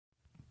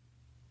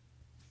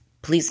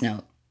Please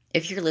note,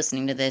 if you're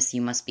listening to this,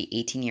 you must be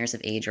 18 years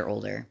of age or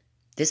older.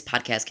 This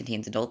podcast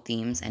contains adult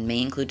themes and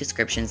may include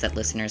descriptions that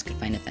listeners could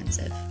find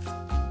offensive.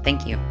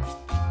 Thank you.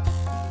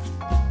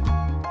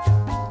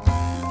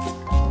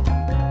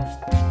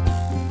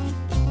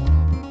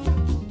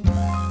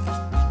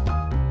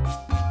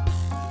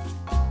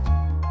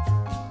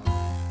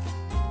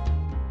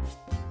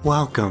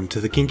 Welcome to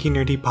the Kinky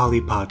Nerdy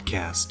Poly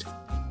Podcast.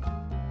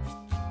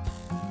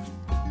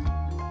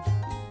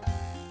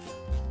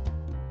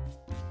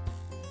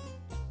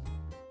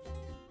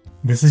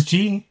 This is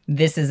G.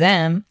 This is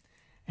M.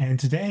 And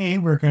today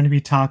we're going to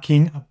be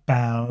talking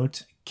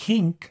about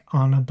kink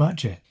on a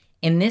budget.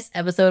 In this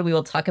episode, we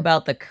will talk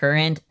about the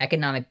current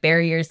economic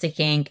barriers to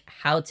kink,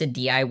 how to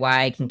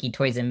DIY kinky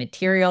toys and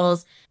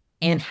materials,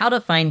 and how to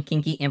find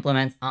kinky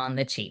implements on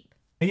the cheap.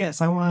 Yes,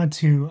 I wanted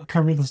to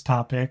cover this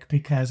topic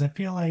because I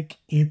feel like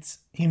it's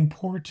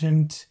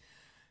important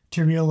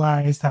to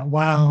realize that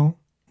while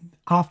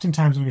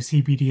oftentimes when we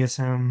see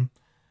BDSM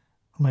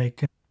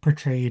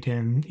portrayed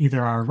in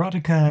either our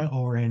erotica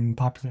or in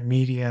popular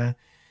media,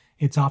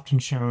 it's often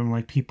shown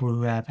like people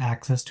who have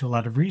access to a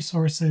lot of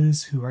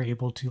resources, who are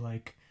able to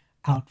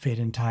outfit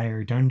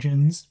entire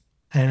dungeons.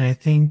 And I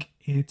think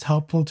it's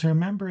helpful to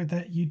remember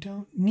that you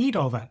don't need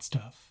all that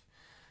stuff.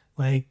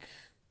 You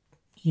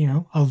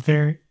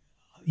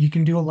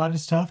can do a lot of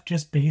stuff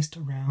just based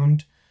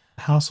around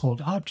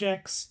household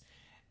objects,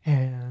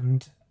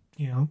 and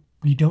you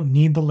don't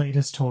need the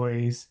latest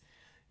toys.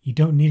 You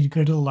don't need to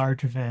go to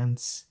large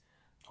events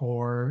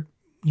or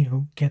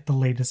get the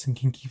latest in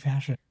kinky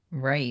fashion.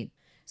 Right.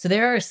 So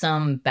there are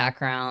some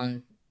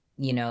background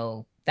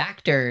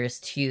factors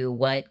to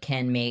what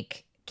can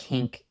make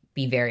kink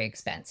be very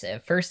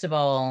expensive. First of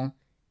all,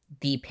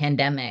 the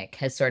pandemic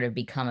has sort of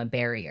become a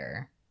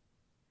barrier.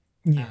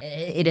 Yeah.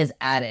 It is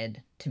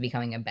added to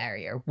becoming a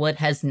barrier. What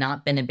has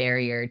not been a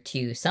barrier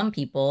to some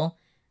people,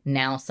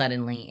 now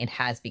suddenly it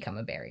has become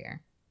a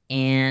barrier.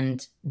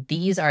 And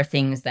these are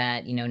things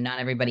that, not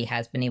everybody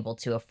has been able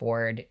to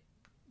afford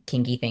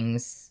kinky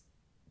things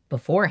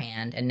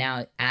beforehand. And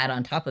now add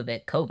on top of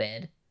it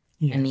COVID.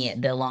 Yes.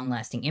 And the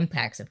long-lasting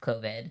impacts of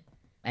COVID.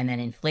 And then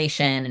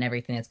inflation and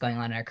everything that's going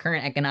on in our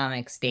current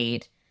economic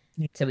state.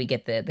 Yeah. So we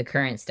get the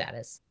current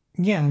status.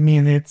 Yeah, I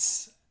mean,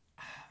 it's...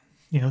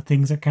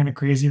 things are kind of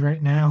crazy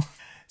right now.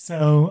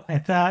 So I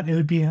thought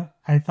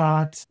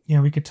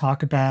we could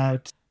talk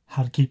about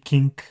how to keep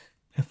kink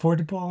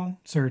affordable,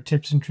 sort of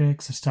tips and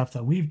tricks of stuff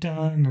that we've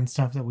done and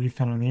stuff that we've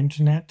found on the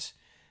internet.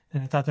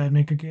 And I thought that would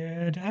make a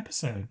good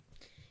episode.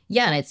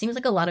 Yeah, and it seems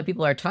like a lot of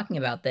people are talking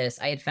about this.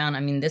 I had found,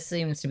 this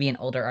seems to be an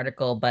older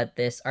article, but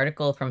this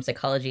article from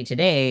Psychology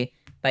Today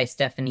by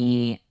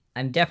Stephanie,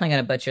 I'm definitely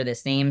going to butcher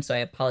this name, so I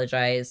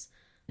apologize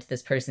to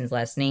this person's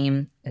last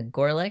name,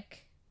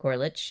 Gorlich.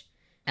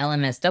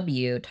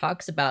 LMSW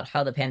talks about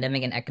how the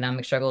pandemic and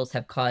economic struggles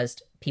have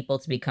caused people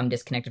to become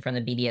disconnected from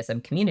the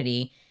BDSM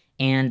community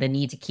and the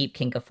need to keep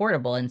kink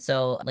affordable. And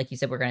so, like you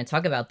said, we're going to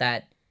talk about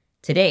that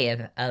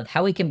today of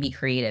how we can be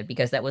creative,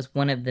 because that was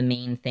one of the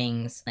main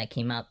things that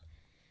came up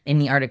in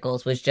the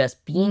articles, was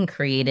just being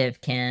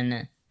creative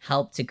can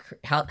help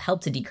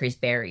to decrease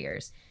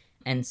barriers.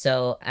 And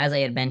so, as I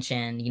had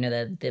mentioned,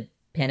 the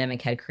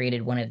pandemic had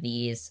created one of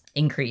these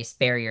increased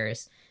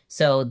barriers.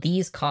 So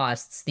these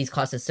costs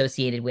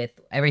associated with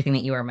everything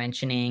that you are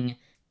mentioning,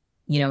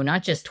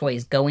 not just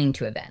toys, going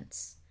to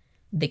events,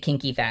 the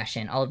kinky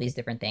fashion, all of these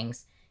different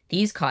things,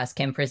 these costs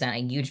can present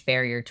a huge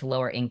barrier to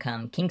lower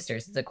income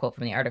kinksters. It's a quote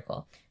from the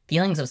article.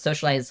 Feelings of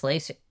social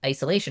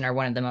isolation are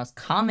one of the most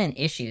common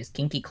issues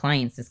kinky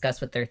clients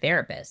discuss with their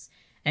therapists.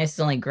 And it's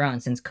only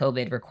grown since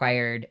COVID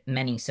required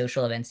many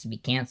social events to be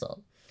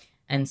canceled.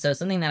 And so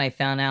something that I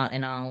found out,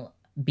 and I'll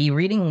be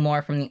reading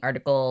more from the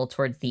article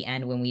towards the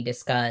end when we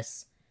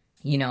discuss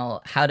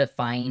how to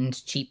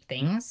find cheap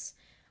things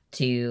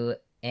to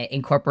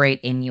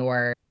incorporate in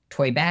your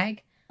toy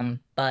bag.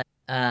 But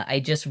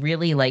I just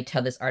really liked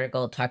how this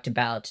article talked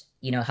about,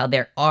 how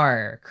there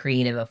are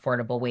creative,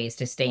 affordable ways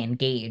to stay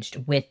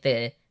engaged with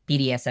the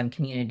BDSM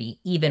community,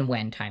 even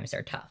when times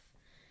are tough.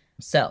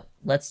 So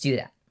let's do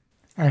that.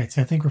 All right.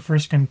 So I think we're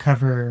first going to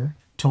cover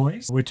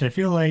toys, which I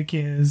feel like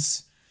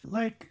is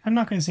I'm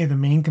not going to say the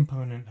main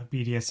component of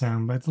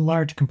BDSM, but it's a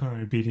large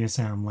component of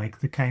BDSM, like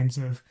the kinds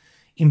of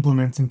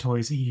implements and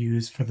toys that you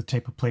use for the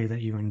type of play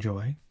that you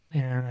enjoy.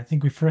 And I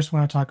think we first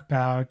want to talk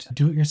about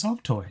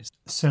do-it-yourself toys.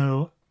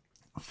 So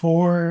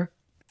for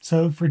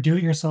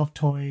do-it-yourself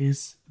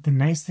toys, the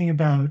nice thing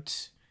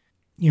about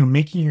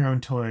making your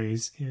own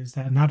toys is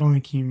that not only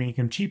can you make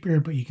them cheaper,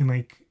 but you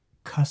can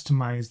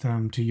customize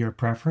them to your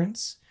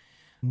preference,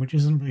 which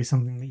isn't really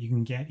something that you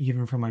can get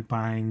even from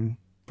buying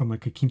from a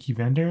kinky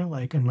vendor,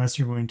 unless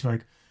you're willing to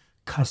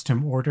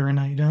custom order an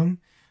item,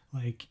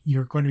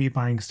 you're going to be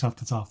buying stuff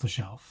that's off the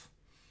shelf.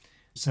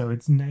 So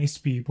it's nice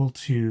to be able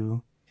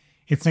to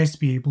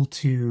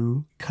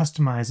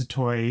customize a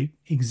toy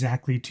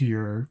exactly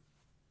to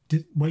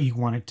what you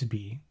want it to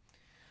be.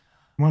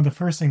 One of the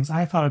first things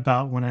I thought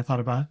about when I thought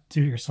about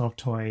do-it-yourself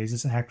toys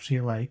is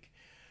actually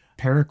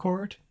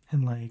paracord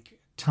and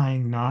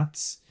tying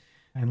knots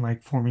and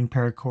like forming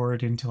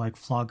paracord into like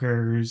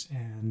floggers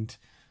and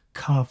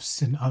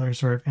cuffs and other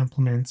sort of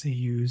implements they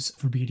use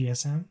for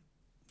BDSM.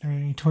 Are there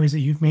any toys that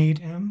you've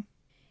made, Em?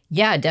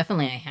 Yeah,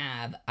 definitely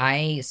I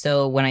have.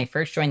 So when I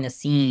first joined the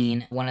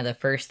scene, one of the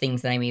first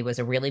things that I made was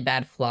a really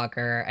bad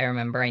flogger. I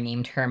remember I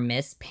named her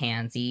Miss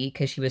Pansy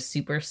because she was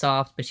super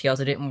soft, but she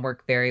also didn't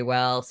work very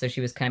well, so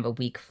she was kind of a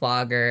weak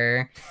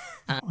flogger.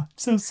 I'm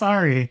so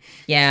sorry.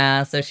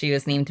 Yeah, so she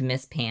was named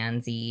Miss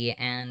Pansy,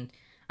 and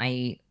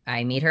I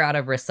made her out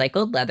of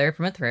recycled leather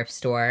from a thrift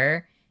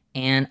store.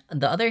 And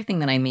the other thing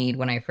that I made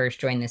when I first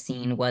joined the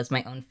scene was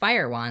my own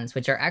fire wands,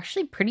 which are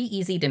actually pretty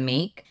easy to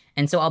make.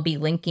 And so I'll be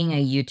linking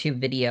a YouTube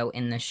video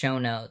in the show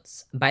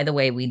notes. By the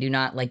way, we do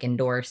not like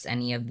endorse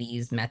any of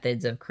these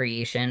methods of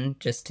creation,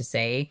 just to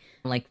say,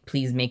 like,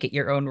 please make it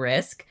your own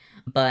risk.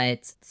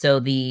 But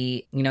so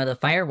the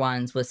fire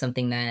wands was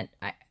something that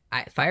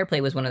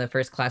Fireplay was one of the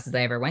first classes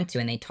I ever went to,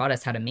 and they taught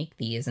us how to make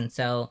these. And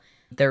so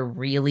they're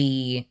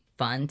really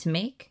fun to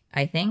make,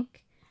 I think.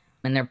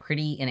 And they're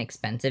pretty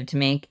inexpensive to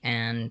make.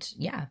 And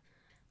yeah,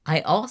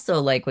 I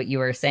also like what you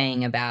were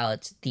saying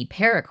about the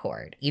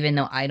paracord, even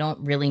though I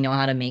don't really know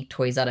how to make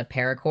toys out of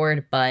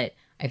paracord, but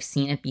I've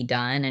seen it be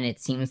done, and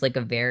it seems like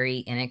a very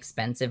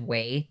inexpensive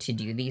way to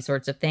do these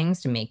sorts of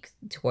things, to make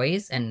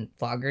toys and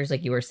floggers,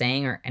 like you were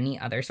saying, or any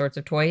other sorts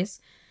of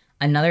toys.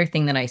 Another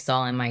thing that I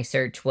saw in my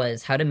search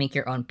was how to make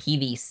your own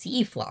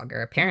PVC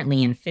flogger,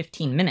 apparently in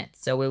 15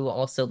 minutes. So we will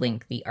also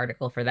link the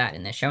article for that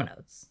in the show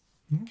notes.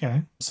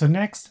 Okay. So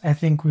next, I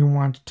think we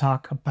want to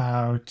talk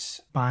about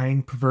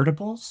buying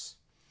pervertibles.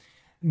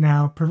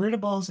 Now,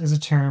 pervertibles is a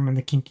term in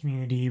the kink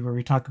community where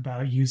we talk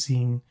about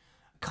using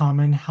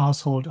common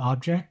household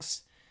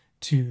objects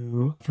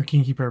for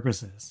kinky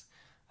purposes.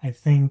 I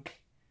think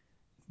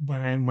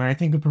when I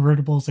think of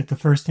pervertibles, like the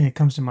first thing that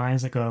comes to mind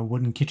is like a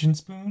wooden kitchen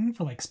spoon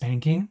for like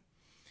spanking.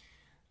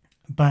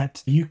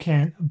 But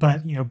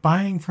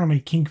buying from a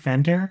kink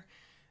vendor,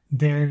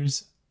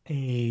 there's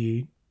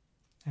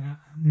and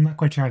I'm not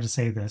quite sure how to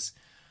say this,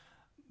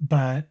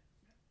 but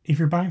if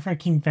you're buying from a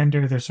kink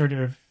vendor, there's sort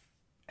of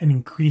an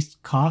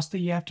increased cost that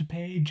you have to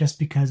pay just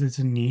because it's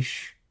a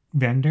niche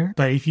vendor.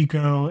 But if you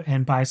go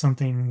and buy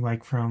something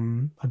like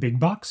from a big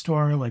box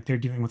store, like they're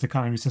dealing with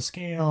economies of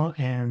scale,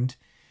 and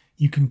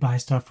you can buy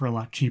stuff for a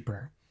lot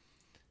cheaper.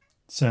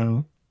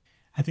 So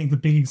I think the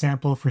big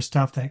example for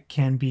stuff that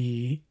can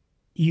be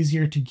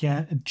easier to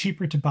get,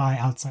 cheaper to buy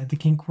outside the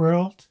kink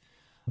world,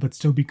 but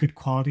still be good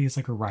quality is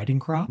like a riding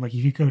crop. Like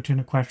if you go to an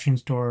equestrian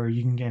store,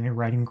 you can get a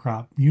riding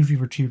crop usually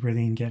for cheaper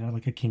than you can get at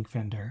like a kink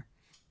vendor.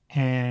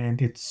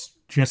 And it's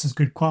just as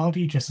good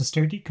quality, just as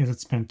sturdy, because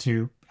it's meant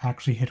to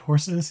actually hit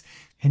horses.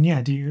 And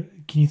yeah,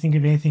 can you think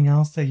of anything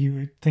else that you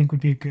would think would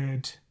be a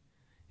good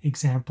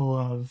example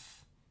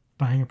of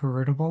buying a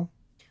pervertible?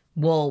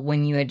 Well,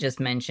 when you had just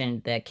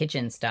mentioned the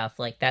kitchen stuff,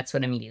 like that's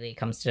what immediately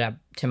comes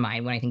to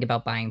mind when I think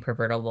about buying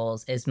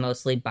pervertibles, is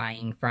mostly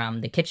buying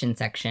from the kitchen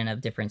section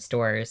of different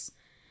stores.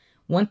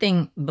 One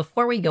thing,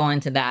 before we go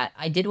into that,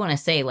 I did want to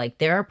say, like,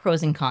 there are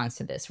pros and cons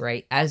to this,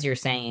 right? As you're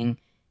saying,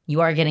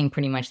 you are getting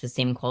pretty much the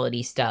same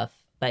quality stuff,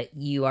 but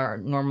you are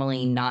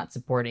normally not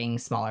supporting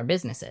smaller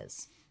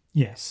businesses.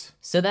 Yes.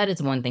 So that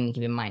is one thing to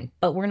keep in mind.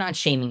 But we're not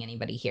shaming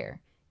anybody here.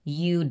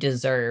 You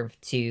deserve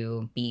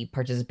to be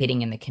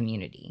participating in the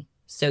community.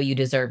 So you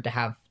deserve to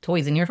have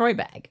toys in your toy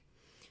bag.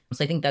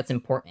 So I think that's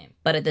important.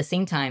 But at the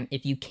same time,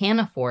 if you can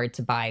afford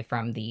to buy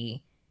from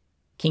the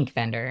kink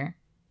vendor,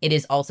 it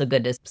is also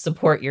good to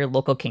support your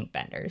local kink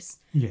vendors.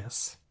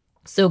 Yes.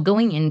 So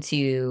going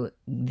into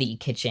the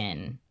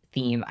kitchen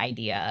theme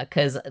idea,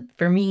 because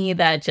for me,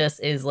 that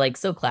just is like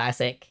so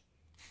classic.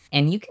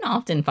 And you can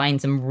often find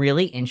some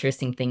really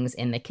interesting things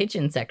in the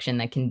kitchen section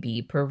that can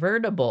be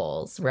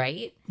pervertibles,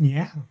 right?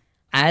 Yeah.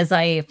 As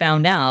I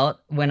found out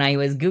when I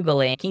was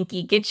Googling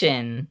kinky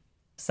kitchen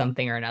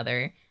something or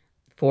another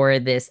for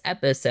this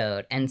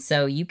episode. And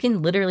so you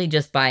can literally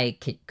just buy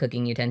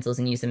cooking utensils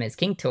and use them as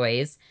kink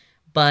toys.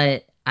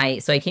 But I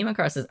came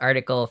across this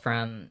article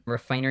from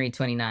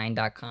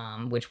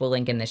refinery29.com, which we'll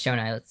link in the show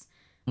notes,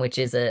 which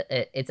is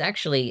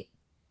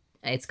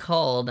it's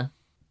called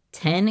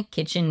 10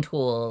 kitchen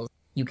tools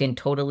you can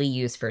totally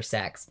use for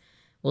sex.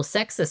 Well,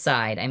 sex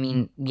aside, I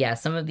mean, yeah,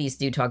 some of these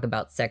do talk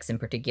about sex in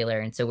particular,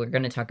 and so we're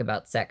going to talk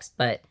about sex,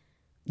 but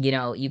you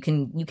know, you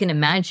can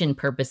imagine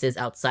purposes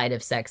outside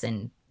of sex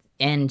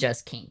and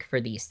just kink for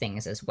these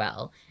things as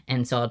well.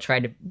 And so I'll try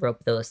to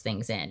rope those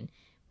things in.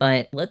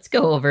 But let's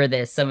go over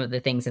some of the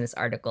things in this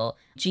article.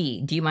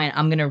 Gee, do you mind?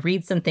 I'm going to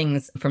read some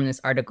things from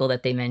this article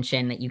that they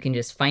mention that you can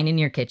just find in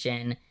your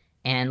kitchen,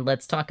 and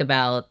let's talk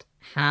about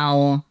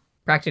how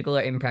practical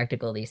or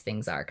impractical these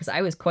things are. Because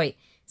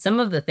some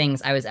of the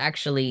things I was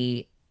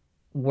actually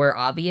were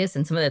obvious,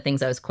 and some of the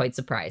things I was quite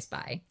surprised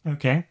by.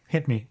 Okay,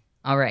 hit me.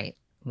 All right.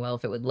 Well,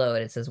 if it would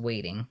load, it says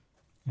waiting.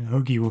 And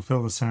Hoagie will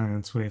fill the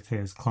silence with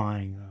his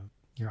clawing of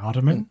your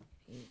ottoman.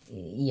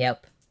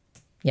 Yep,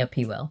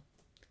 he will.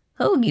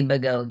 Hoagie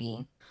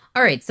bagogie.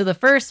 All right, so the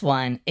first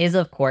one is,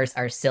 of course,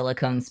 our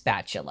silicone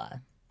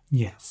spatula.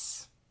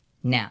 Yes.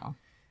 Now,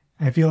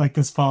 I feel like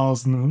this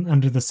falls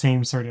under the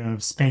same sort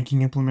of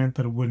spanking implement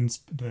that the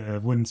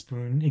wooden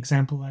spoon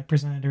example I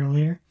presented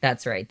earlier.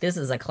 That's right. This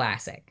is a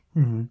classic.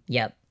 Mm-hmm.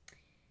 Yep.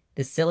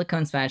 The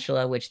silicone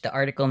spatula, which the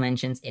article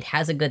mentions, it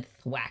has a good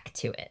thwack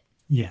to it.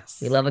 Yes.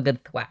 We love a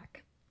good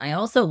thwack. I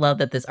also love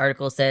that this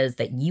article says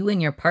that you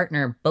and your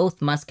partner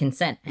both must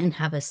consent and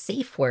have a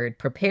safe word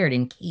prepared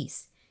in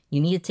case you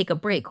need to take a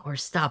break or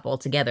stop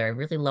altogether. I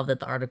really love that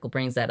the article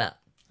brings that up.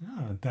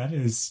 Oh, that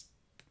is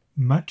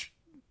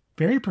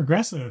very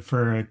progressive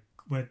for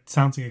what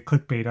sounds like a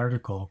clickbait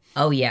article.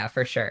 Oh yeah,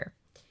 for sure.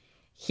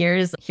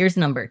 Here's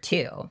number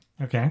 2.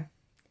 Okay.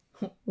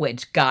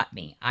 Which got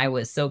me. I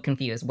was so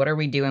confused. What are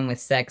we doing with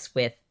sex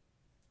with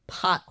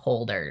pot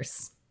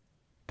holders?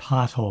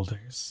 Pot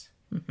holders.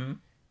 Mm-hmm.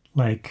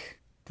 Like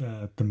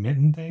the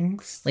mitten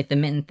things? Like the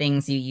mitten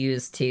things you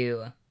use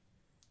to...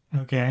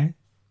 Okay.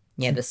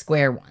 Yeah, the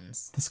square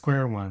ones. The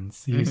square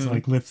ones. You use to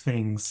like lift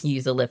things. You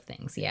use to lift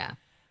things, yeah.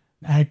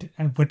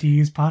 What do you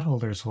use pot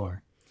holders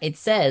for? It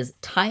says,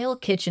 tile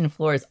kitchen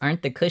floors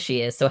aren't the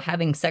cushiest, so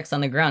having sex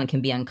on the ground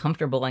can be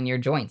uncomfortable on your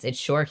joints. It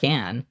sure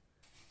can.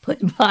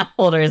 Put pot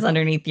holders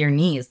underneath your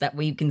knees. That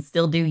way you can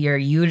still do your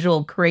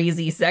usual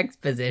crazy sex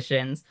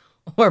positions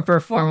or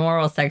perform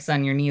oral sex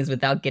on your knees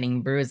without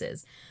getting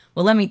bruises.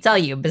 Well, let me tell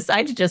you,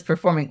 besides just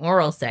performing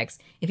oral sex,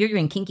 if you're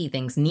doing kinky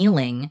things,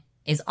 kneeling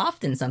is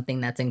often something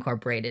that's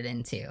incorporated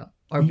into,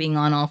 or being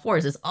on all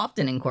fours is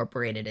often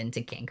incorporated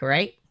into kink,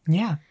 right?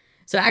 Yeah.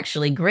 So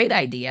actually, great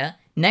idea.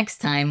 Next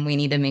time we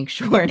need to make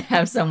sure to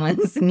have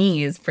someone's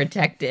knees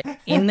protected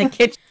in the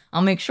kitchen.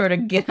 I'll make sure to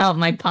get out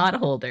my pot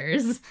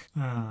holders.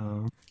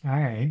 Oh, all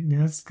right.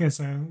 That's good.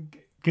 So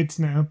good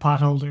to know. Pot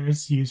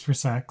holders used for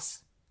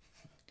sex.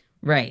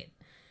 Right.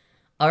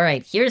 All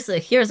right. Here's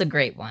a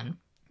great one.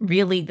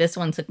 Really, this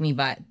one took me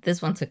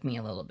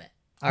a little bit.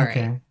 All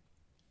right.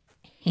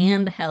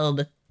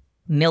 Handheld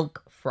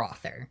milk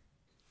frother.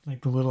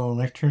 Like the little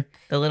electric.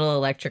 The little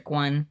electric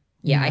one.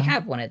 Yeah, Yeah. I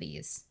have one of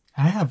these.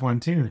 I have one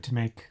too to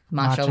make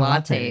Matcha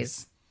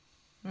lattes.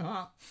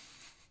 Oh,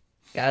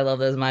 gotta love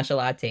those matcha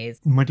lattes.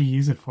 What do you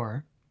use it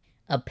for?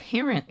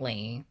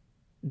 Apparently,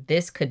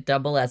 this could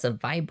double as a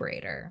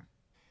vibrator.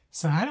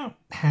 So I don't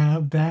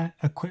have that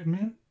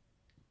equipment,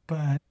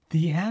 but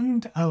the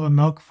end of a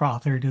milk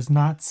frother does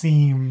not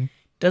seem...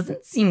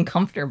 Doesn't seem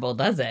comfortable,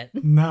 does it?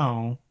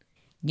 No.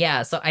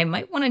 Yeah, so I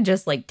might want to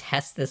just like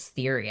test this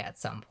theory at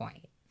some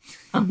point.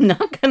 I'm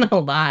not gonna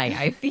lie.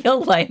 I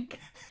feel like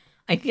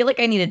I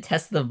need to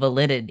test the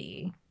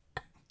validity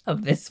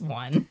of this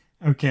one.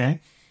 Okay.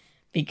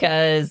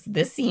 Because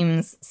this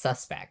seems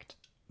suspect.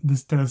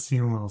 This does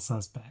seem a little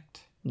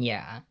suspect.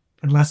 Yeah.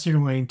 Unless you're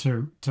willing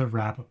to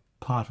wrap a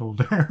pot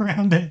holder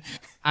around it.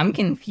 I'm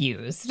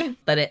confused.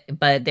 But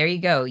there you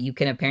go. You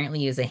can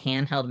apparently use a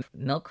handheld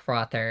milk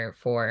frother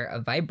for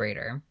a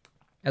vibrator.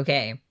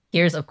 Okay.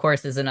 Here's, of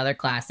course, is another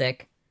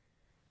classic.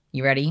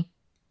 You ready?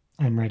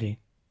 I'm ready.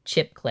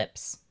 Chip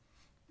clips.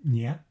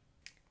 Yeah.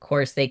 Of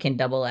course, they can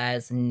double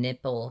as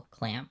nipple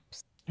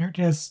clamps.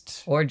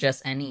 Or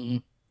just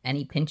any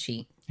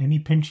pinchy. Any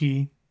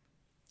pinchy.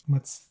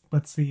 What's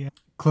the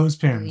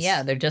clothespins?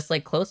 Yeah, they're just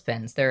like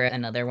clothespins. They're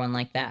another one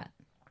like that.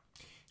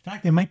 In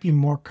fact, they might be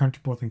more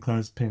comfortable than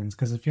clothespins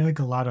because I feel like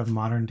a lot of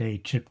modern day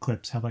chip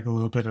clips have like a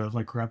little bit of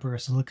like rubber or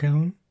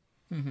silicone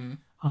on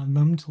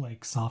them to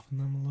like soften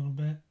them a little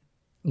bit.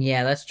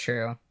 Yeah, that's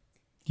true.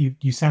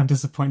 You sound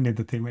disappointed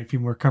that they might be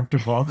more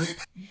comfortable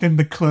than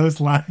the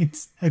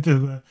clotheslines.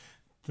 The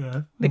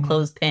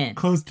clothespin.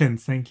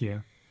 Clothespins, thank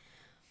you.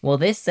 Well,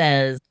 this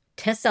says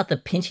test out the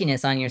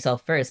pinchiness on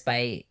yourself first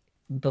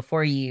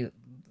before you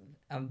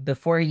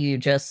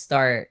just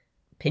start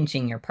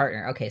pinching your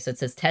partner. Okay, so it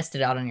says test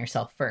it out on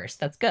yourself first.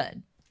 That's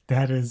good.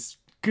 That is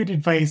good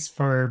advice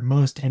for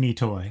most any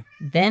toy.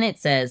 Then it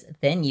says,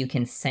 then you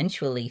can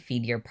sensually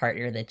feed your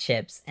partner the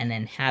chips and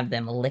then have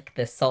them lick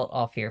the salt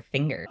off your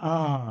finger.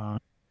 Ah.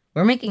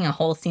 We're making a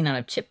whole scene out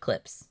of chip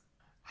clips.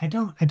 I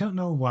don't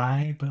know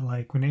why, but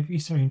like whenever you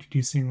start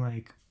introducing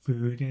like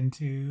food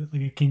into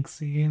like a kink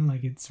scene,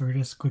 like it sort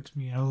of squicks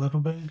me out a little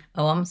bit.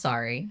 Oh, I'm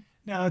sorry.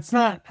 No, it's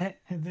not.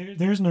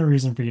 There's no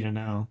reason for you to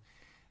know.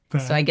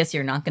 But so I guess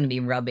you're not going to be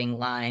rubbing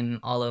lime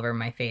all over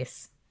my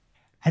face.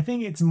 I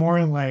think it's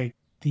more like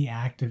the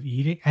act of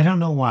eating. I don't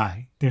know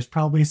why. There's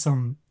probably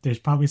something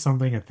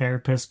a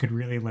therapist could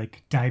really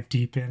like dive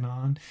deep in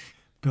on.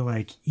 But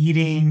like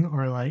eating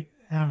or like,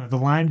 I don't know, the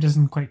lime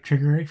doesn't quite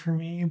trigger it for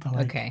me. But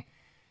like, okay.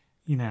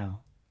 Yeah,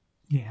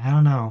 I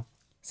don't know.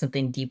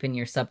 Something deep in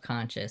your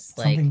subconscious.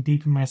 Something like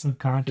deep in my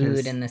subconscious.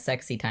 Food and the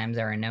sexy times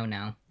are a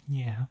no-no.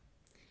 Yeah.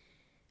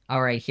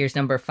 All right, here's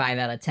number 5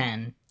 out of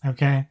 10.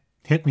 Okay,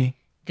 hit me.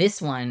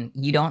 This one,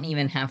 you don't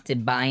even have to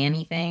buy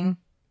anything.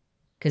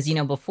 Because,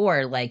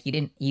 before, like,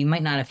 you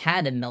might not have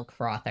had a milk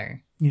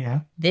frother.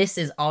 Yeah. This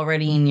is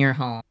already in your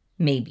home.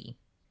 Maybe.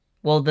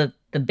 Well, the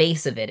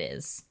base of it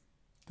is.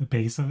 The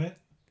base of it?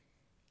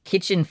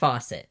 Kitchen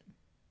faucet.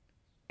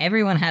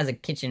 Everyone has a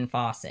kitchen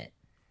faucet.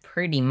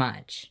 Pretty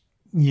much.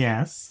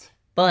 Yes.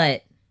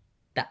 But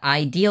the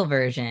ideal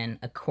version,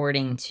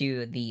 according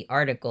to the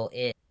article,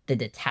 is the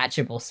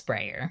detachable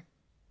sprayer.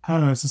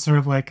 Oh, so sort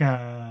of like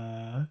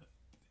a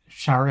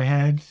shower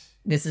head.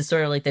 This is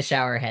sort of like the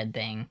shower head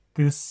thing.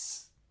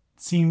 This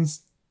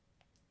seems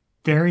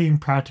very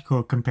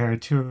impractical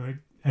compared to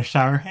a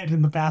shower head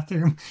in the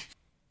bathroom.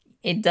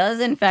 It does,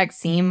 in fact,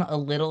 seem a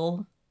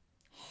little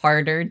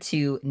harder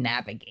to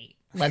navigate.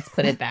 Let's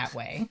put it that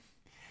way.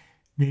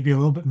 Maybe a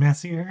little bit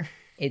messier.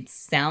 It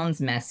sounds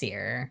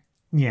messier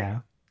Yeah.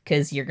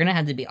 because you're going to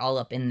have to be all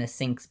up in the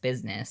sink's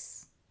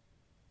business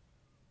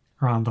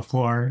Or on the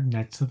floor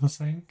next to the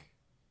sink.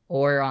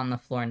 or on the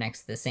floor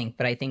next to the sink.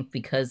 But I think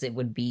because that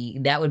would be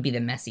the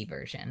messy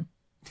version.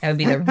 That would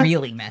be the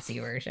really messy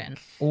version.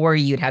 Or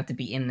you'd have to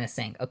be in the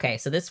sink. Okay,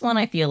 so this one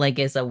I feel like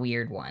is a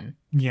weird one.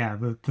 Yeah,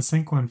 the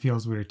sink one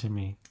feels weird to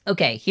me.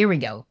 Okay, here we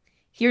go.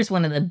 Here's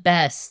one of the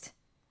best.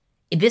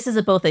 This is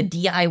both a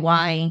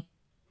DIY.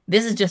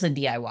 This is just a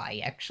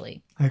DIY,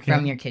 actually, Okay.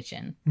 from your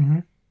kitchen. Mm-hmm.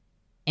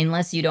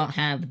 Unless you don't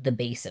have the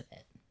base of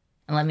it.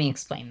 And let me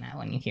explain that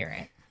when you hear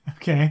it.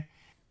 Okay.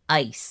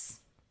 Ice.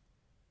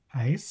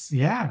 Ice?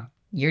 Yeah.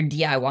 You're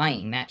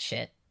DIYing that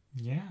shit.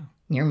 Yeah.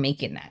 You're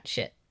making that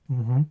shit.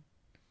 Mm-hmm.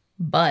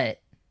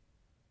 But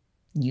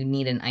you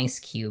need an ice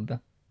cube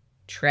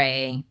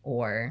tray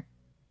or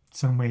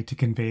Some way to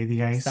convey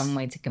the ice. some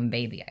way to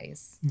convey the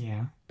ice.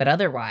 Yeah. But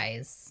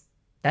otherwise,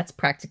 that's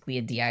practically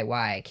a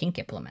DIY kink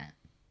implement.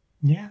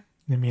 Yeah.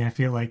 I mean, I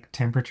feel like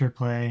temperature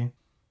play,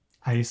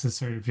 ice is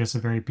sort of just a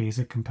very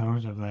basic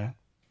component of that.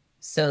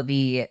 So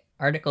the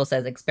article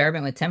says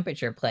experiment with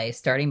temperature play,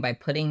 starting by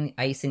putting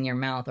ice in your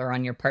mouth or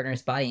on your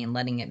partner's body and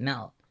letting it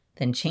melt.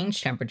 Then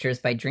change temperatures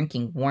by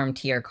drinking warm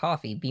tea or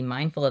coffee. Be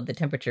mindful of the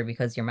temperature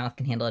because your mouth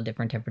can handle a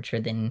different temperature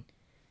than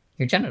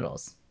your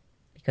genitals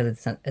because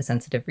it's a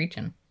sensitive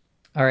region.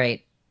 All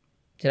right.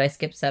 Did I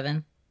skip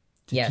 7?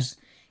 Yes.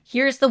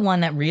 Here's the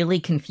one that really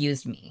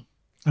confused me.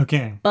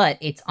 Okay. But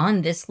it's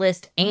on this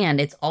list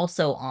and it's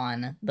also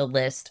on the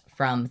list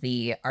from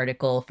the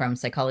article from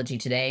Psychology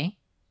Today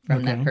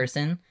from that Okay.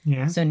 person.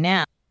 Yeah. So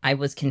now I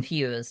was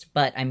confused,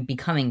 but I'm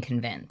becoming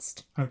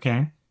convinced.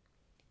 Okay.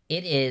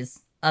 It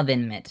is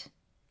oven mitt.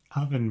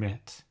 Oven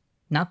mitt.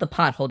 Not the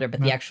pot holder, but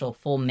the Not- actual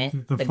full mitt,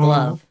 the full,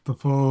 glove, The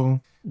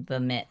full the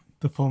mitt.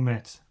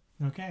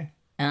 Okay.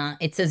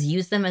 It says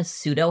use them as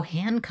pseudo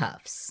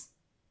handcuffs.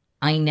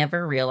 I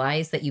never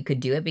realized that you could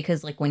do it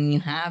because, like, when you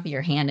have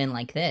your hand in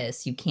like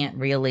this, you can't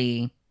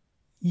really.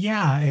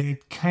 Yeah,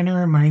 it kind of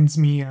reminds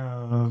me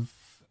of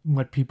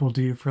what people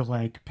do for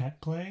like pet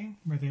play,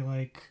 where they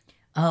like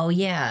Oh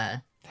yeah,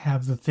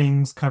 have the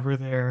things cover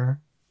their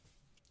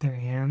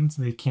hands.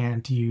 They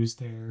can't use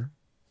their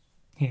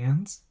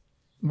hands.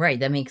 right.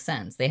 That makes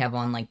sense. They have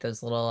on like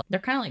those little. They're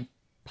kind of like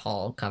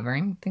paw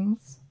covering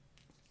things.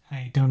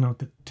 I don't know what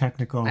the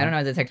technical. I don't know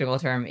what the technical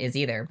term is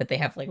either, but they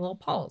have like little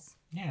paws.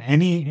 Yeah,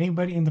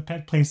 anybody in the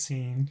pet play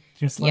scene,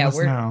 just let Yeah, us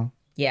know.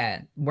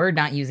 Yeah, we're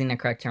not using the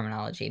correct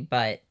terminology,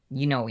 but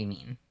you know what we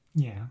mean.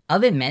 Yeah.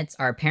 Oven mitts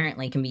are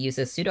apparently can be used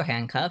as pseudo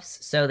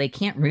handcuffs, so they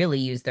can't really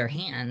use their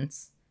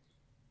hands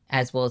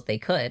as well as they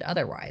could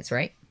otherwise,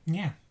 right?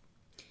 Yeah.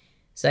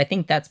 So I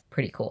think that's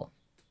pretty cool.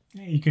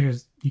 Yeah, you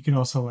could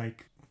also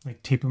like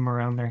tape them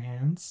around their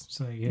hands,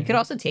 so You could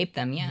also tape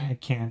them, yeah, I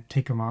can't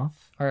take them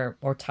off.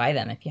 or tie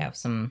them if you have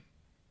something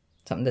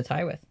to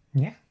tie with.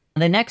 Yeah.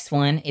 The next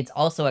one, it's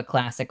also a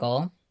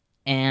classical,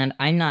 and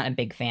I'm not a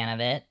big fan of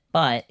it,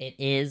 but it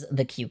is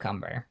the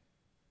cucumber.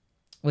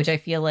 Which I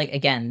feel like,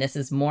 again, this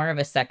is more of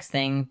a sex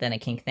thing than a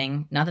kink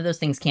thing. Not that those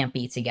things can't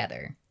be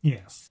together,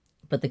 Yes.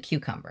 but the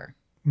cucumber.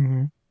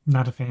 Mm-hmm.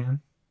 Not a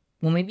fan.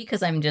 Well, maybe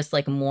because I'm just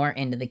like more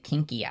into the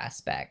kinky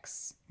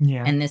aspects.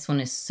 Yeah. And this one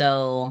is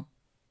so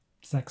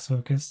Sex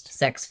focused.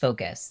 sex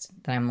focused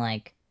that I'm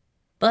like,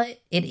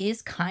 but it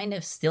is kind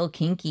of still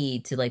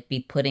kinky to like be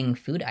putting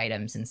food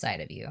items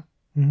inside of you.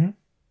 Mm-hmm.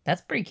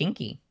 That's pretty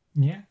kinky.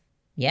 Yeah.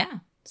 Yeah.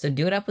 So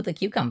do it up with a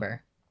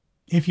cucumber.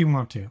 If you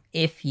want to.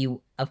 If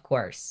you, of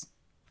course,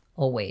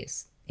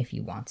 always, if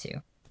you want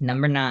to.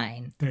 Number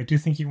 9. I do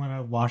think you want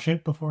to wash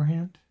it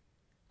beforehand.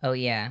 Oh,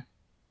 yeah.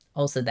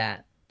 Also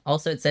that.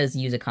 Also, it says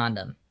use a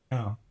condom.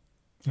 Oh.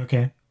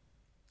 Okay.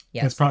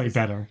 Yeah, That's probably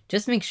better.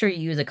 Just make sure you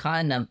use a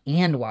condom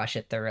and wash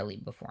it thoroughly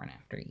before and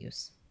after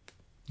use.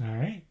 All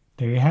right.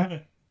 There you have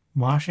it.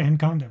 Wash and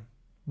condom.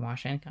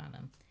 Wash and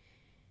condom.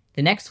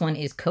 The next one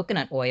is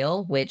coconut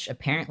oil, which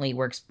apparently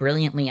works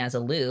brilliantly as a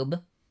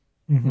lube.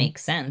 Mhm.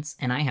 Makes sense.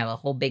 And I have a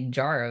whole big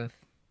jar of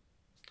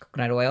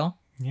coconut oil.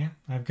 Yeah.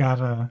 I've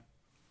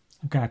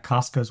got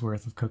Costco's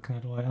worth of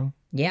coconut oil.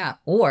 Yeah.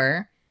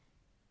 Or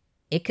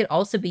it could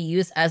also be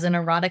used as an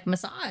erotic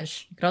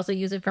massage. You could also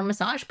use it for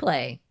massage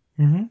play.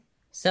 Mm-hmm.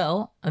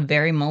 So, a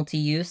very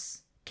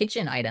multi-use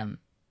kitchen item.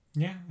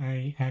 Yeah.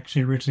 I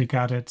actually originally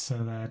got it so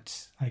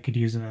that I could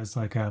use it as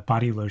like a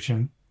body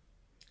lotion.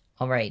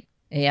 All right.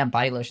 Yeah,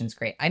 body lotion's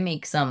great. I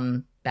make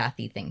some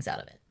bathy things out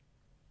of it.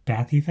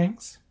 Bathy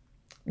things?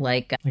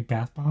 Like, Like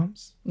bath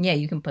bombs? yeah,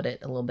 you can put it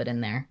a little bit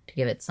in there to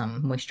give it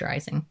some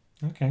moisturizing.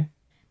 Okay.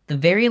 The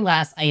very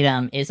last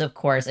item is, of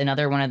course,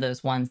 another one of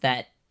those ones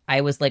that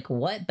I was like,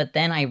 what? But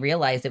then I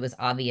realized it was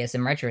obvious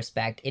in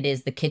retrospect. It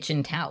is the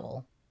kitchen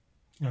towel.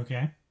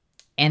 Okay.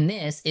 And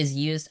this is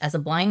used as a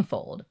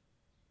blindfold.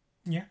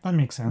 Yeah, that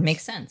makes sense.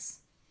 Makes sense.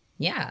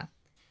 Yeah.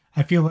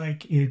 I feel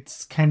like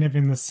it's kind of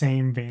in the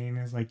same vein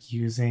as like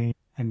using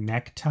a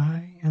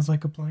necktie as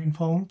like a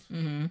blindfold.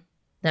 Mm-hmm.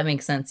 That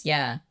makes sense.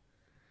 Yeah.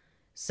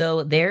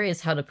 So there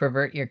is how to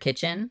pervert your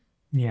kitchen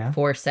Yeah.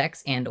 for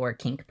sex and or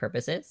kink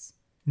purposes.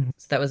 Mhm.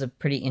 So that was a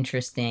pretty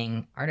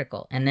interesting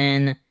article. And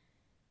then,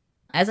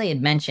 as I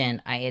had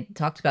mentioned, I had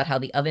talked about how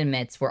the oven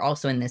mitts were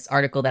also in this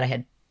article that I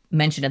had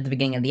mentioned at the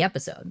beginning of the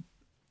episode.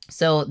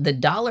 So the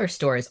dollar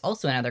store is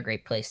also another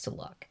great place to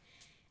look.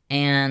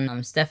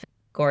 And Stefan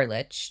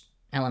Gorlich,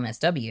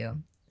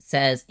 LMSW,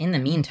 says, in the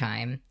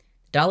meantime,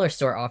 Dollar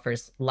Store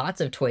offers lots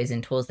of toys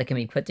and tools that can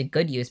be put to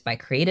good use by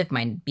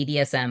creative-minded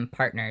BDSM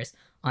partners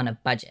on a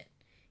budget.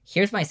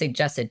 Here's my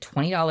suggested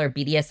 $20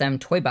 BDSM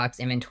toy box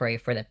inventory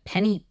for the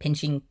penny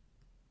pinching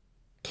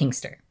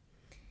kinkster.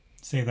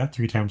 Say that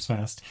 3 times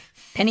fast.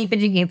 Penny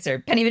pinching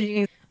kinkster. Penny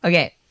pinching.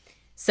 Okay,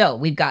 so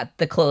we've got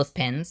the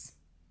clothespins,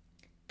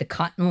 the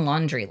cotton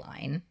laundry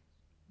line,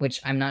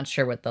 which I'm not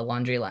sure what the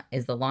laundry line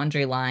is. The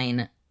laundry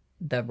line,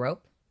 the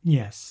rope.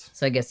 Yes.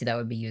 So I guess that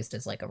would be used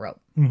as like a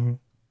rope. Mm-hmm.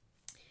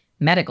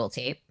 Medical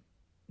tape.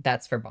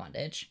 That's for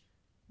bondage.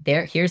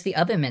 Here's the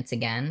oven mitts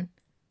again.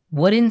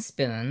 Wooden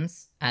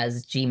spoons,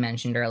 as G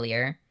mentioned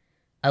earlier.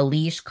 A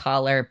leash,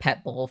 collar,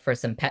 pet bowl for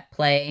some pet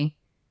play.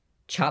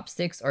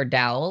 Chopsticks or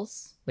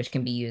dowels, which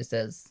can be used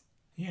as...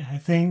 Yeah, I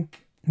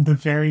think the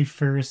very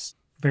first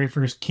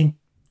kink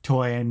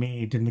toy I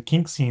made in the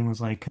kink scene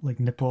was like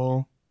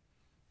nipple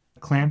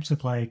clamps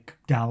with like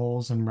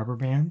dowels and rubber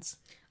bands.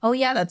 Oh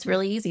yeah, that's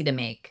really easy to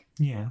make.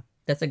 Yeah.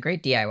 That's a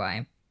great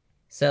DIY.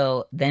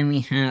 So then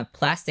we have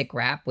plastic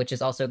wrap, which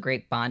is also a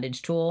great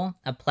bondage tool.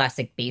 A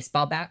plastic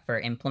baseball bat for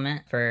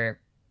impact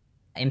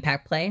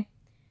play.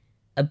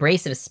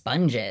 Abrasive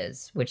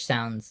sponges, which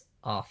sounds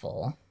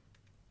awful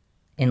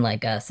in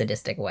like a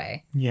sadistic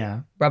way.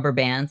 Yeah. Rubber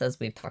bands, as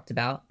we've talked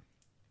about.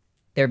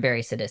 They're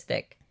very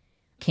sadistic.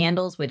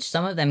 Candles, which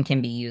some of them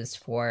can be used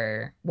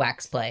for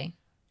wax play.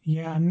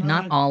 Yeah,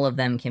 Not all of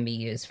them can be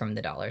used from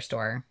the dollar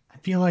store. I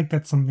feel like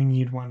that's something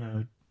you'd want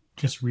to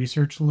just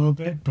research a little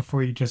bit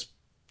before you just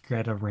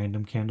get a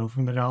random candle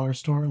from the dollar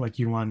store. Like,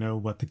 you want to know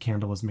what the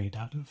candle was made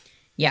out of.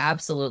 Yeah,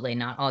 absolutely.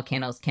 Not all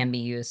candles can be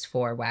used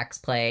for wax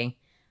play.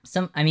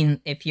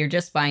 If you're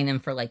just buying them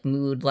for like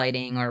mood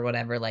lighting or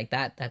whatever like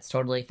that, that's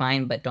totally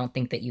fine. But don't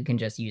think that you can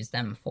just use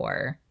them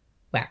for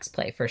wax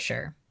play for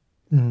sure.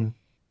 Mm-hmm.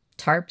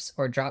 Tarps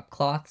or drop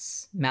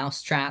cloths,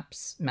 mouse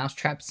traps. Mouse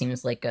traps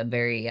seems like a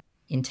very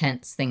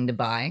intense thing to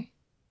buy.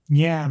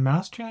 Yeah,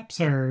 mouse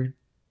traps are...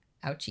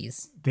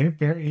 Ouchies. They're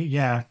very...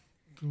 Yeah.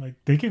 Like,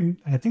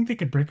 I think they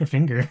could break a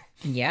finger.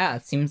 Yeah,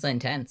 it seems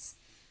intense.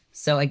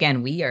 So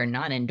again, we are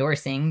not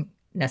endorsing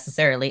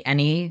necessarily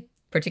any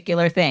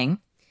particular thing.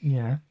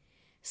 Yeah.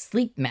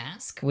 Sleep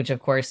mask, which of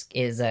course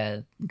is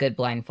a good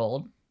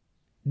blindfold.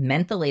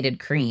 Mentholated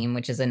cream,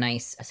 which is a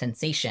nice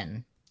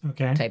sensation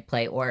type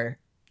play or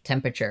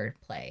temperature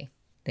play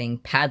thing.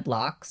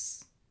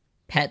 Padlocks,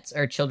 pets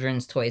or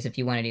children's toys if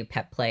you want to do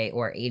pet play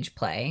or age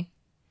play.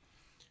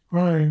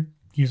 Or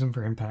use them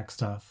for impact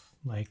stuff.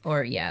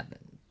 Yeah,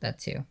 that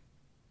too.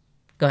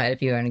 Go ahead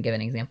if you want to give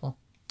an example.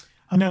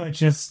 Oh no, it's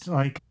just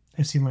like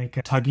I've seen like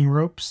tugging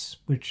ropes,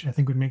 which I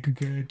think would make a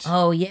good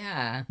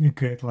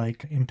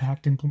like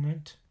impact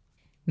implement.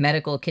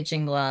 Medical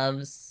kitchen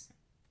gloves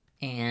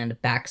and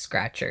back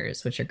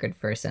scratchers, which are good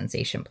for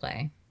sensation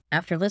play.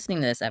 After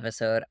listening to this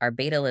episode, our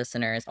beta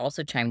listeners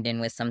also chimed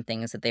in with some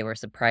things that they were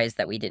surprised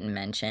that we didn't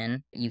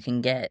mention. You can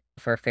get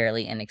for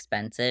fairly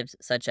inexpensive,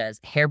 such as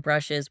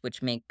hairbrushes,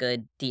 which make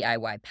good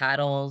DIY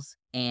paddles,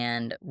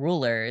 and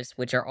rulers,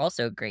 which are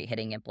also great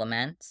hitting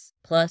implements.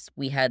 Plus,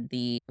 we had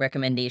the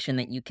recommendation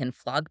that you can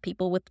flog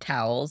people with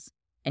towels,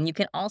 and you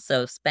can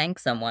also spank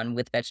someone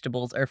with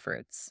vegetables or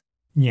fruits.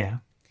 Yeah.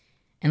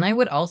 And I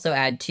would also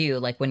add, too,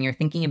 like when you're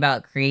thinking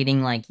about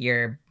creating like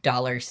your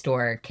dollar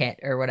store kit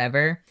or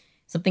whatever,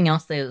 something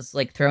else that is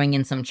like throwing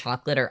in some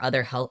chocolate or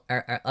other health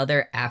or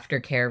other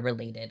aftercare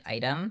related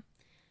item,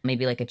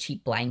 maybe like a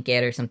cheap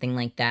blanket or something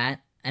like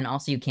that. And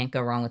also, you can't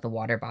go wrong with a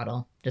water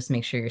bottle. Just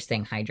make sure you're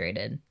staying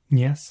hydrated.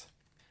 Yes.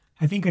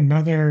 I think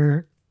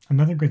another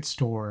good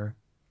store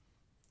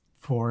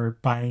for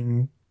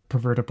buying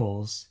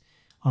pervertibles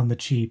on the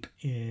cheap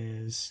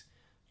is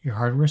your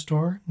hardware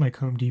store, like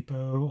Home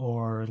Depot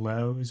or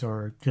Lowe's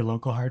or your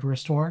local hardware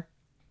store.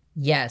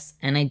 Yes,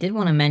 and I did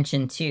want to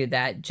mention, too,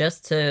 that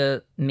just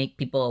to make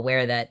people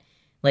aware that,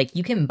 like,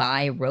 you can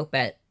buy rope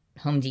at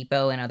Home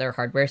Depot and other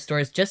hardware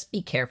stores. Just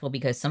be careful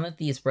because some of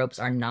these ropes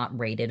are not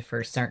rated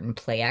for certain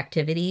play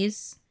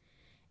activities.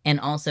 And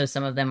also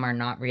some of them are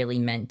not really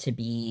meant to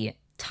be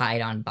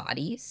tied on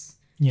bodies.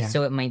 Yeah.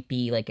 So it might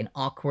be like an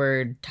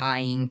awkward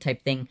tying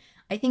type thing.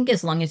 I think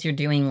as long as you're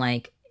doing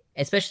like,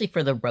 especially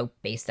for the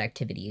rope-based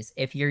activities,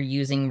 if you're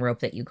using rope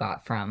that you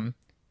got from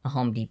a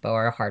Home Depot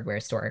or a hardware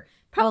store,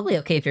 probably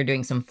okay if you're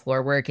doing some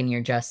floor work and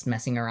you're just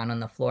messing around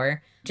on the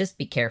floor. Just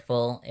be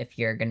careful if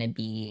you're going to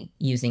be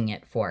using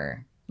it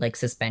for like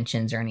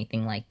suspensions or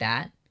anything like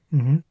that.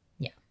 Mm-hmm.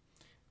 Yeah.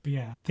 But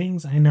yeah,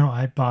 things I know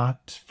I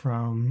bought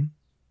from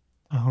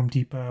a Home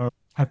Depot.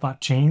 I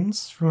bought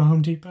chains from a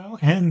Home Depot,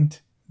 and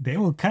they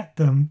will cut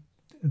them.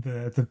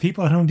 The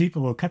people at Home Depot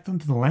will cut them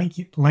to the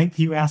length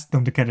you ask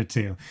them to cut it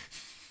to.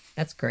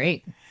 That's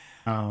great.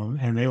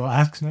 And they will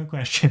ask no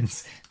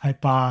questions. I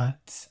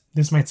bought,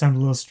 this might sound a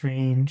little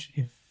strange,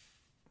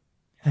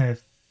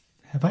 have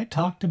I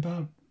talked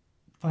about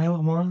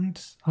Violet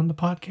Wand on the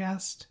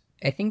podcast?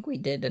 I think we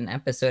did an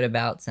episode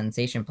about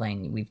sensation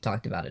plane. We've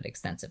talked about it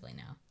extensively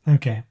now.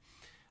 Okay.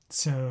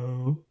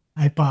 So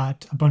I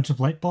bought a bunch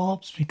of light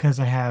bulbs because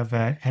I have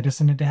an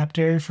Edison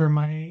adapter for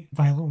my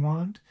Violet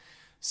Wand.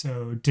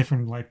 So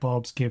different light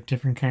bulbs give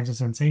different kinds of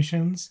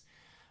sensations.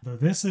 Though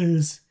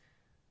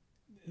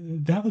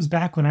that was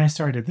back when I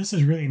started. This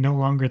is really no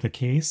longer the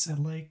case at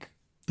like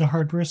the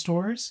hardware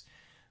stores,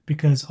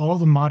 because all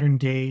the modern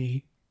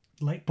day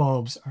light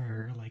bulbs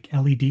are like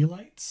LED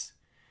lights,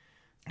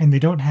 and they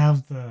don't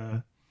have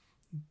the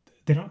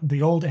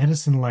old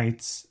Edison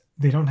lights.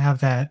 They don't have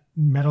that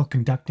metal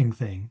conducting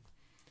thing.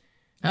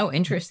 Oh,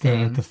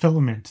 interesting. The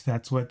filament,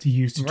 that's what's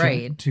used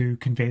to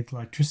convey the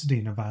electricity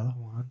in a Violet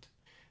Wand.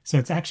 So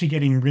it's actually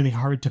getting really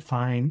hard to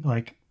find.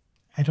 Like,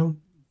 I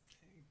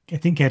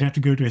think I'd have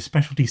to go to a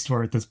specialty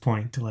store at this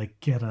point to like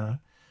get an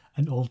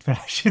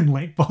old-fashioned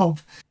light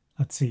bulb.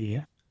 Let's see.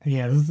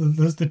 Yeah,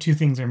 those are the two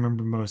things I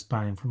remember most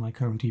buying from like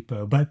Home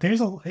Depot. But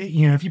there's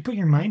if you put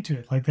your mind to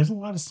it, like there's a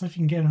lot of stuff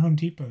you can get at Home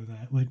Depot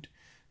that would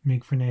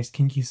make for nice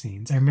kinky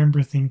scenes. I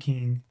remember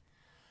thinking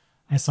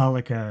I saw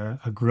like a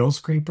grill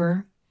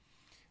scraper,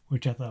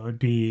 which I thought would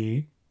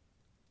be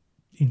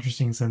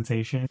interesting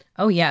sensation.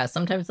 Oh yeah,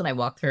 sometimes when I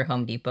walk through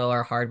Home Depot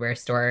or hardware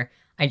store,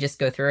 I just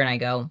go through and I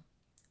go,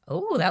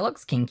 oh, that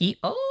looks kinky.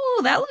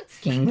 Oh, that looks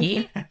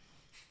kinky.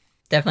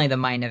 Definitely the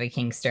mind of a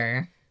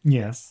kinkster.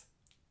 Yes.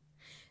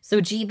 So,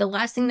 G, the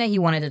last thing that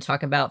you wanted to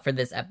talk about for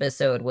this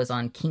episode was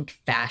on kink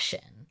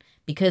fashion.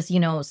 Because,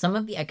 some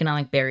of the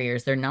economic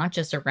barriers, they're not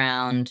just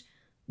around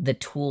the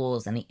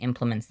tools and the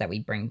implements that we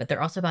bring, but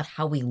they're also about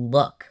how we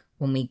look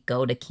when we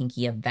go to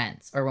kinky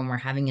events or when we're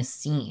having a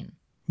scene.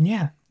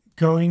 Yeah.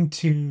 Going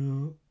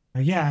to,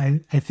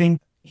 I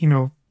think,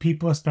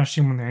 people,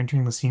 especially when they're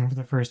entering the scene for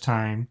the first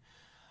time,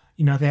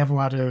 they have a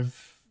lot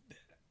of,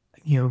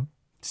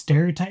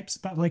 stereotypes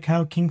about like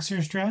how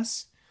kinksters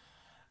dress.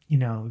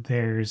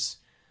 There's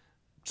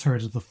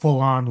sort of the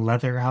full-on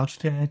leather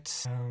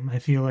outfit, I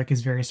feel like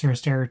is very sort of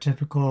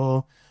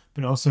stereotypical,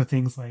 but also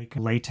things like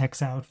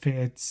latex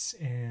outfits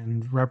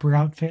and rubber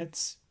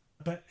outfits.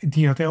 But,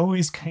 they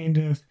always kind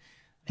of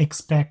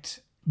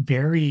expect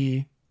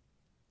very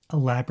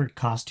elaborate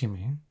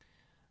costuming.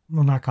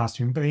 Well, not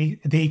costuming, but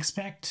they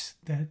expect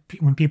that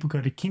when people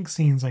go to kink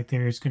scenes, like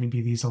there's going to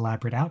be these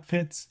elaborate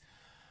outfits.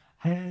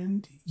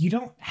 And you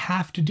don't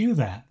have to do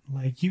that.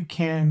 Like you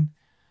can,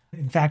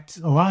 in fact,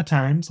 a lot of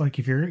times, like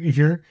if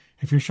you're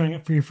showing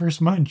up for your first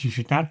munch, you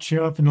should not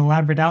show up in an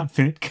elaborate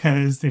outfit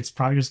because it's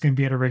probably just going to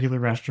be at a regular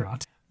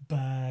restaurant.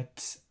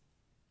 But,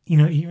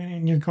 even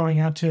when you're going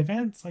out to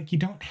events, like you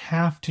don't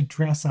have to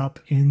dress up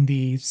in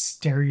these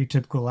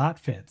stereotypical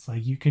outfits.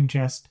 Like you can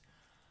just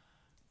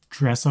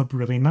dress up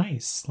really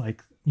nice.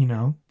 Like,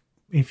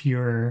 if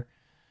you're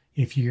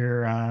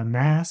a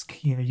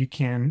mask, you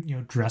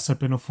can, dress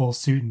up in a full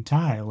suit and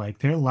tie. Like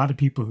there are a lot of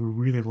people who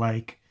really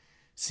like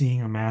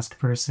seeing a masked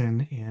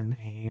person in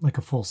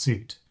a full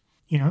suit.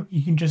 You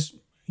can just,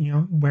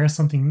 wear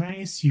something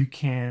nice. You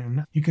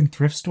can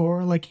thrift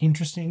store like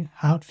interesting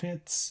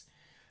outfits.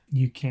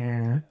 You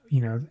can,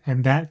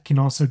 and that can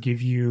also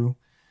give you,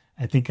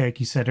 I think like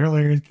you said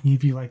earlier, it can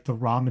give you like the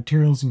raw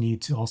materials you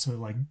need to also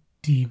like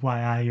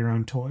DIY your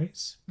own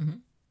toys.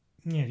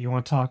 Mm-hmm. Yeah. Do you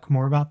want to talk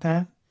more about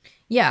that?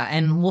 Yeah.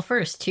 And well,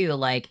 first too,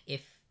 like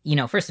if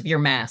you're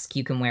masked,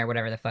 you can wear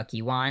whatever the fuck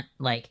you want.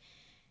 Like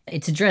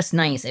it's a dress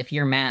nice. If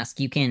you're masked,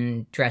 you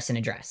can dress in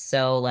a dress.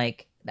 So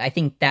like, I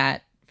think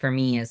that for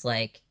me is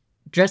like,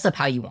 dress up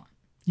how you want.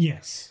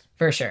 Yes.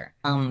 For sure.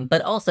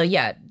 But also,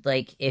 yeah,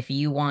 like if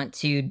you want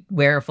to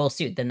wear a full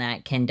suit, then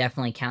that can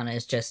definitely count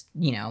as just,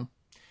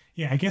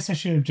 Yeah, I guess I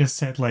should have just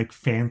said like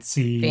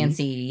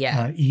fancy,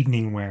 yeah,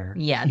 evening wear.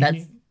 Yeah,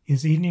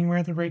 is evening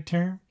wear the right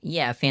term?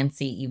 Yeah,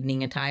 fancy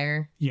evening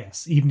attire.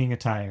 Yes, evening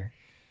attire.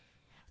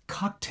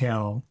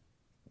 Cocktail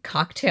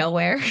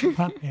wear.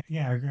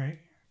 Yeah, great.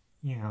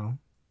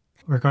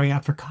 We're going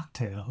out for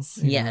cocktails.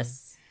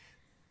 Yes.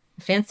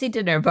 Fancy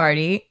dinner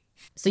party.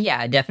 So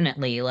yeah,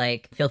 definitely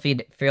like feel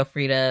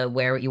free to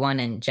wear what you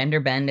want and gender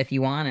bend if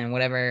you want and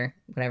whatever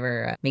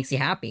makes you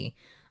happy.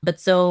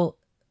 But so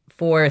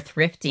for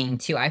thrifting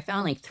too, I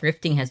found like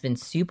thrifting has been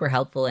super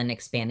helpful in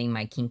expanding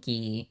my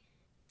kinky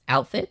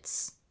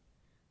outfits.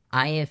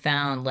 I have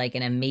found like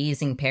an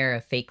amazing pair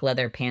of fake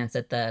leather pants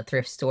at the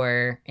thrift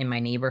store in my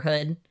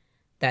neighborhood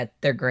that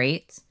they're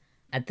great.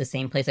 At the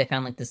same place I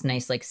found like this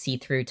nice like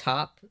see-through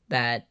top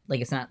that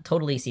like it's not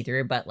totally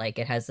see-through, but like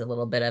it has a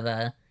little bit of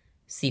a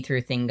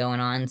see-through thing going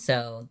on,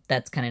 so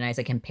that's kind of nice.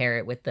 I can pair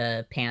it with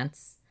the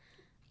pants.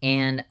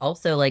 And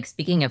also, like,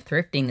 speaking of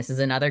thrifting, this is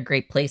another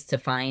great place to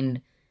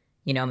find,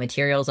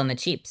 materials on the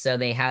cheap. So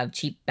they have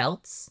cheap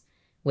belts,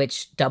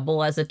 which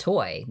double as a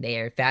toy. They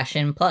are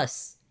fashion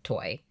plus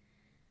toy.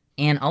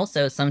 And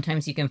also,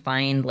 sometimes you can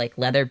find like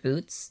leather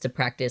boots to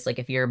practice. Like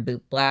if you're a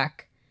boot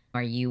black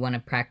or you want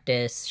to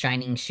practice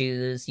shining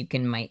shoes,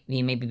 might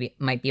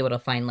be able to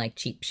find like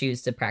cheap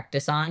shoes to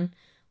practice on,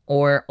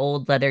 or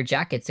old leather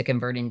jackets to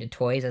convert into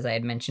toys, as I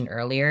had mentioned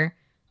earlier.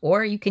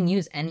 Or you can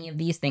use any of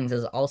these things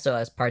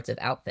as parts of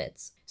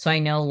outfits. So I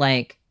know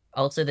like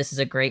also this is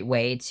a great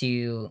way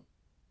to,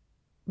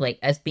 like,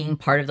 as being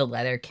part of the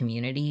leather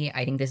community,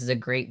 I think this is a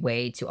great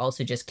way to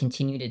also just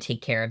continue to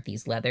take care of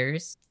these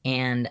leathers.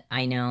 And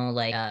I know,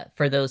 like,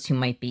 for those who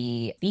might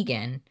be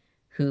vegan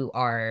who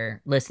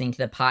are listening to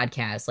the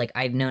podcast, like,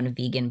 I've known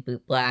vegan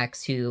boot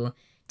blacks who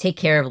take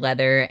care of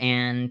leather,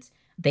 and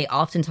they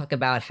often talk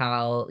about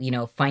how,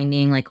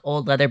 finding like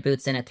old leather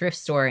boots in a thrift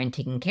store and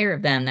taking care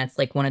of them, that's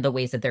like one of the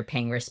ways that they're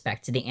paying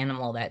respect to the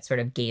animal that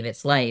sort of gave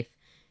its life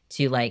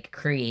to like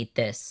create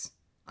this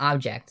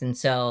object. And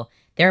so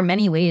there are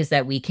many ways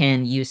that we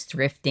can use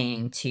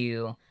thrifting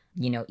to,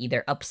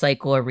 either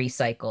upcycle or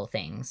recycle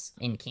things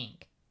in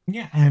kink.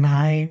 Yeah, and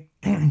I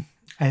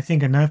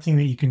think another thing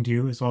that you can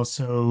do is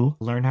also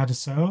learn how to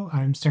sew.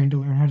 I'm starting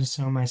to learn how to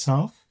sew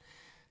myself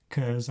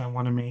because I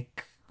want to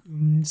make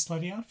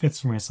slutty outfits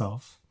for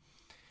myself.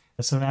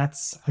 So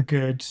that's a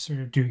good sort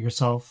of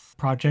do-it-yourself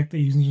project that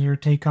you can sort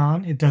of take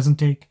on. It doesn't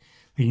take,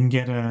 you can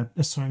get a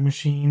sewing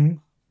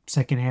machine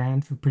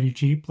secondhand for pretty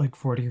cheap, like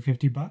 40 or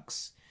 50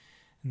 bucks.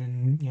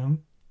 And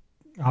then,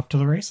 off to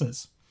the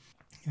races.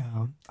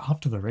 Off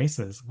to the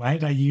races.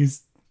 What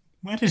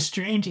a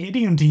strange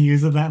idiom to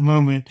use at that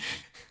moment.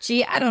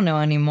 Gee, I don't know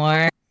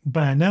anymore.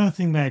 But another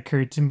thing that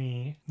occurred to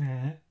me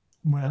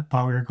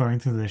while we were going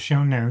through the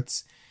show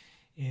notes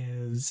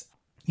is,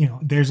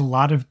 there's a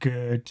lot of,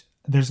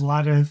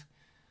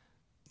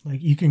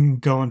 like, you can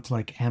go into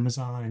like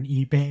Amazon and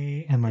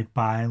eBay and like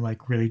buy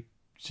like really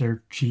sort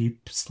of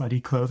cheap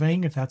slutty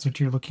clothing if that's what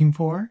you're looking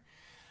for.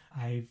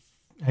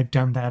 I've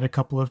done that a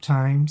couple of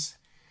times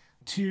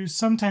to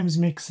sometimes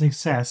make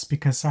success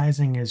because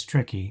sizing is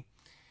tricky.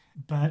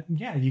 But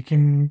yeah, you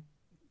can,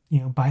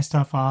 buy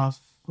stuff off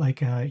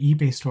like a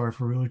eBay store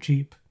for really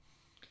cheap.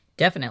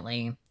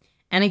 Definitely.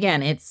 And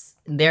again,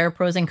 there are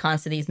pros and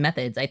cons to these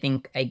methods. I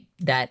think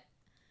that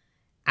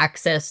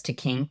access to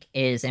kink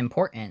is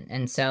important.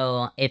 And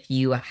so if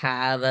you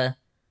have the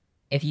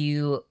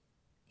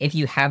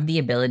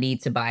ability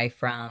to buy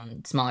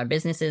from smaller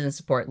businesses and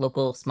support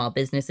local small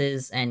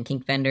businesses and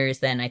kink vendors,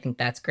 then I think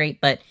that's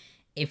great. But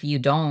if you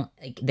don't,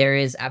 like, there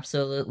is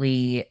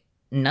absolutely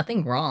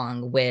nothing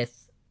wrong with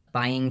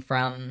buying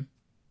from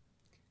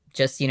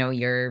just,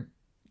 your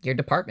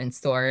department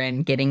store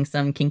and getting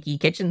some kinky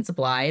kitchen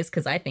supplies,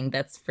 because I think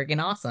that's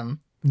freaking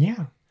awesome.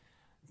 Yeah.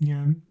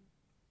 Yeah.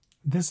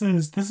 This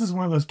is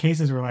one of those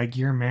cases where like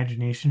your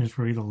imagination is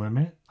really the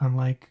limit on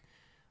like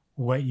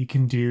what you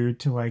can do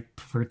to like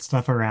pervert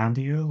stuff around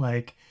you.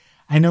 Like,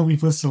 I know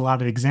we've listed a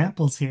lot of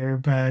examples here,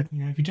 but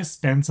if you just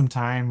spend some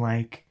time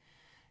like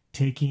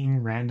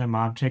taking random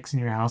objects in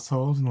your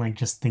household and like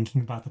just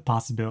thinking about the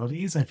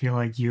possibilities, I feel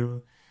like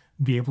you'll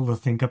be able to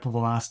think up of a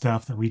lot of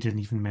stuff that we didn't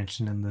even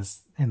mention in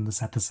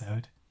this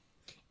episode.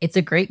 It's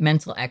a great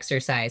mental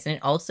exercise, and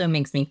it also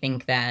makes me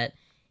think that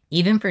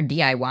even for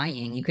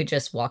DIYing, you could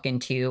just walk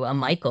into a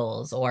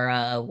Michael's or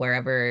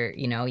wherever,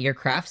 your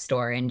craft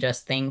store and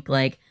just think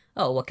like,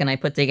 oh, what can I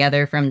put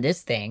together from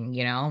this thing?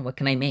 What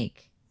can I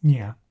make?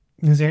 Yeah.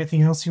 Is there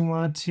anything else you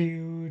want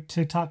to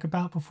talk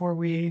about before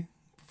we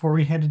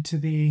headed to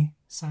the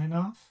sign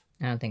off?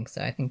 I don't think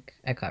so. I think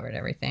I covered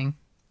everything.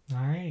 All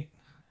right.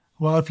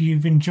 Well, if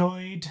you've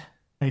enjoyed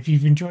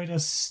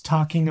us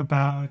talking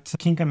about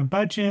kink on a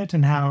budget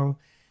and how,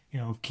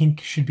 kink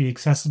should be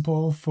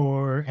accessible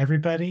for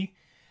everybody,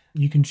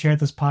 you can share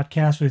this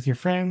podcast with your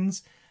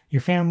friends,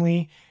 your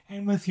family,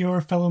 and with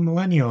your fellow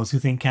millennials who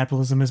think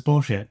capitalism is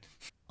bullshit.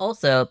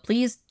 Also,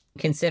 please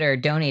consider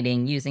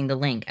donating using the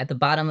link at the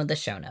bottom of the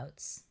show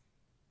notes.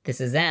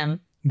 This is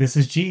M. This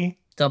is G.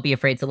 Don't be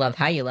afraid to love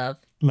how you love.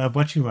 Love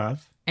what you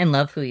love. And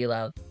love who you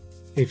love.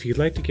 If you'd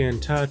like to get in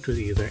touch with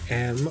either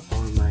M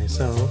or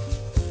myself,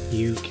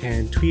 you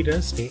can tweet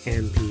us at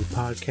KNP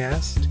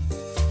Podcast.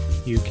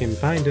 You can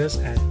find us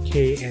at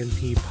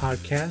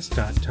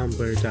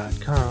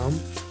knppodcast.tumblr.com,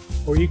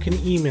 or you can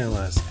email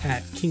us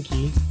at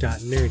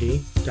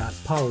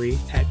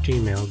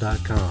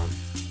kinky.nerdy.poly@gmail.com.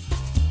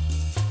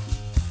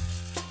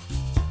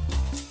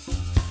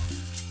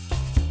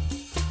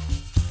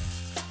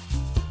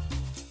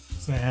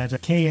 So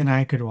that Kay and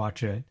I could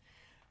watch it,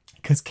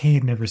 because Kay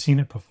had never seen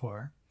it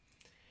before.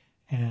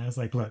 And I was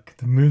like, look,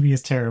 the movie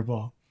is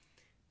terrible,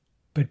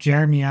 but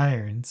Jeremy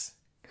Irons,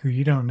 who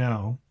you don't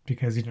know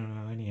because you don't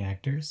know any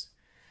actors,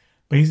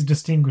 but he's a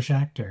distinguished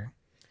actor.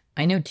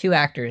 I know 2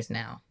 actors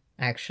now,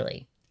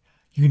 actually.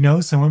 You know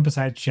someone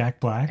besides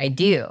Jack Black? I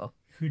do.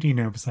 Who do you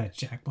know besides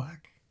Jack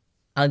Black?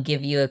 I'll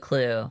give you a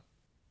clue.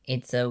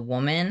 It's a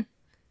woman.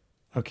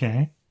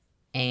 Okay.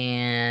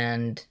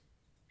 And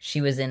she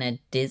was in a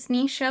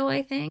Disney show,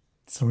 I think.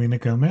 Selena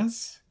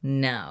Gomez?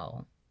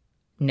 No.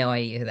 No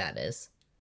idea who that is.